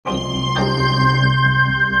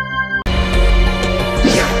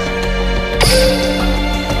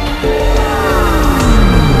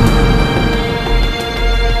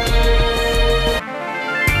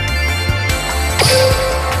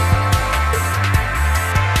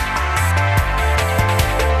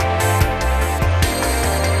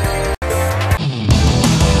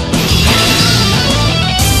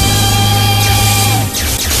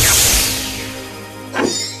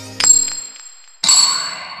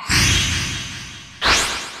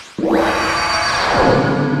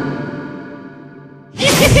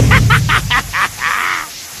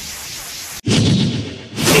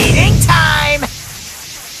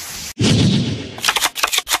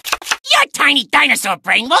tiny dinosaur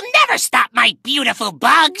brain will never stop my beautiful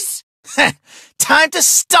bugs! Time to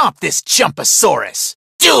stomp this Chumposaurus!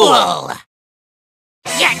 Duel!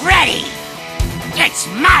 Get ready! It's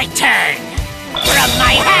my turn! From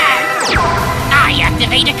my hand, I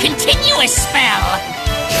activate a continuous spell!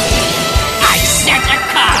 I set a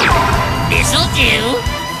card! This'll do!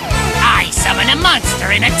 I summon a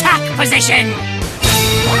monster in attack position!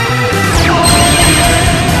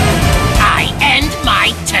 I end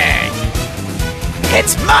my turn!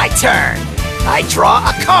 It's my turn! I draw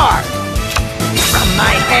a card! From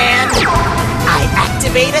my hand, I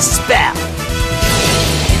activate a spell!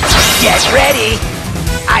 Get ready!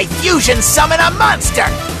 I fusion summon a monster!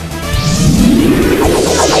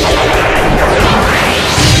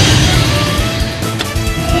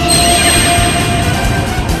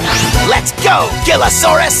 Let's go,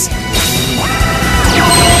 Gillosaurus!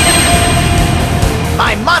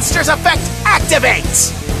 My monster's effect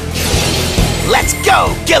activates! Let's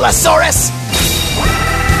go, Gillosaurus!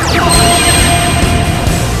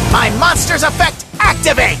 My monster's effect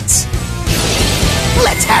activates!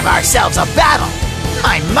 Let's have ourselves a battle!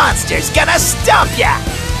 My monster's gonna stomp ya!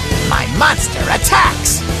 My monster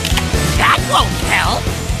attacks! That won't help!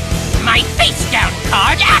 My face down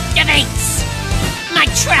card activates! My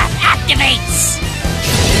trap activates!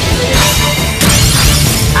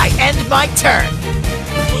 I end my turn!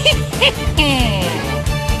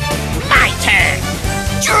 My turn!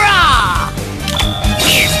 Draw!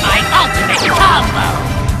 Here's my ultimate combo!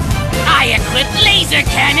 I equip laser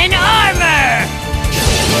cannon armor!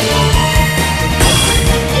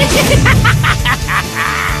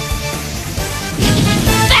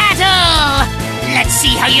 Battle! Let's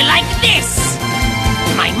see how you like this!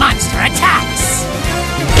 My monster attacks!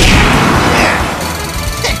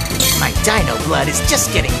 My dino blood is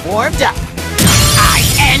just getting warmed up. I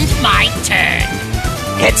end my turn!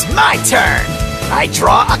 It's my turn! I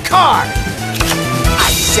draw a card!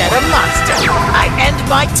 I set a monster! I end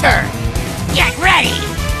my turn! Get ready!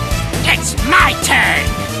 It's my turn!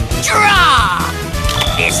 Draw!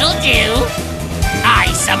 This'll do!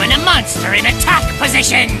 I summon a monster in attack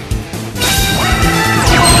position!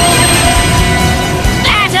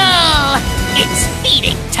 Battle! It's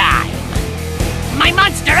feeding time! My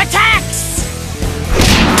monster attacks!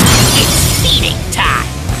 It's feeding time!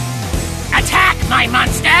 Attack, my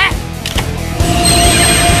monster!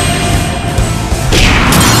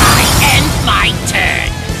 I end my turn!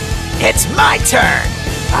 It's my turn!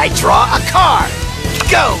 I draw a card!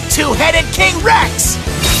 Go, two-headed King Rex!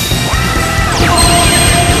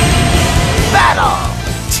 Battle!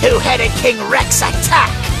 Two-headed King Rex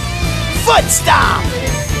attack! Foot stomp!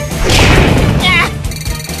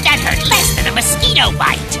 That hurt less than a mosquito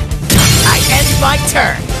bite! I end my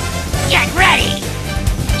turn! Get ready!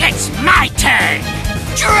 It's my turn!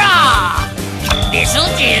 Draw!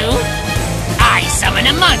 This'll do! I summon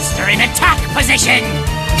a monster in attack position!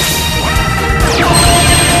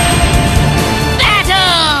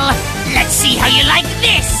 Battle! Let's see how you like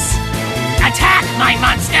this! Attack, my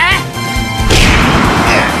monster!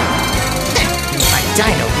 My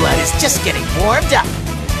dino blood is just getting warmed up.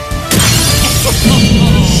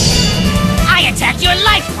 I attack your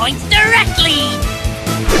life points directly!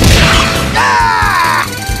 Ah!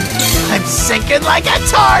 I'm sinking like a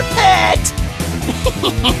tar pit!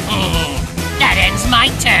 That ends my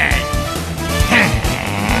turn.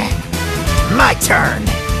 My turn.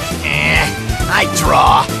 I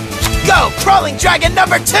draw. Go, Crawling Dragon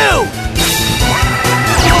number 2!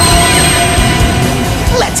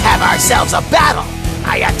 Let's have ourselves a battle.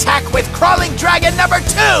 I attack with Crawling Dragon number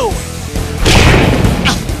 2!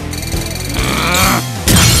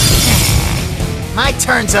 My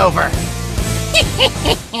turn's over.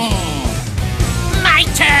 My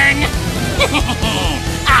turn!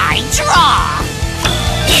 I draw!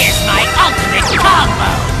 Here's my ultimate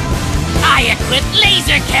combo! I equip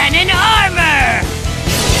laser cannon armor!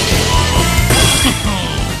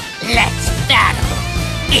 Let's battle!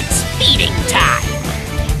 It's feeding time!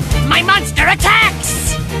 My monster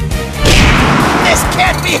attacks! This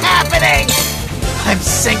can't be happening! I'm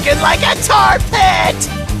sinking like a tar pit!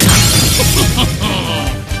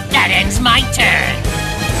 That ends my turn.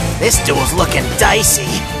 This duel's looking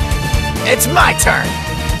dicey. It's my turn.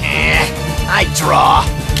 I draw.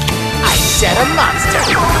 I set a monster.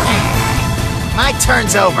 My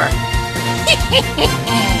turn's over.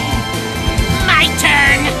 My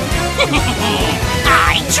turn.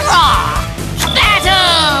 I draw.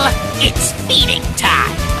 Battle! It's feeding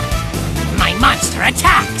time. My monster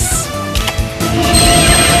attacks.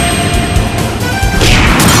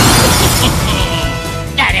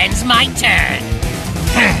 That ends my turn.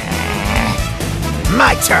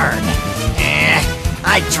 My turn.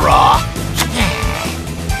 I draw.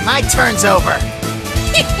 My turn's over.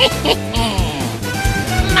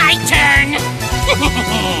 My turn.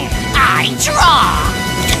 I draw.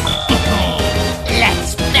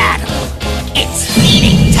 Let's battle. It's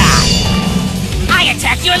feeding time. I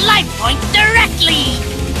attack your life point directly.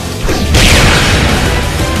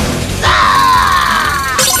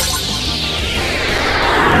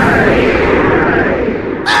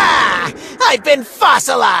 I've been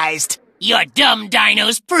fossilized! Your dumb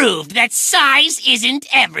dinos proved that size isn't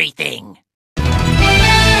everything.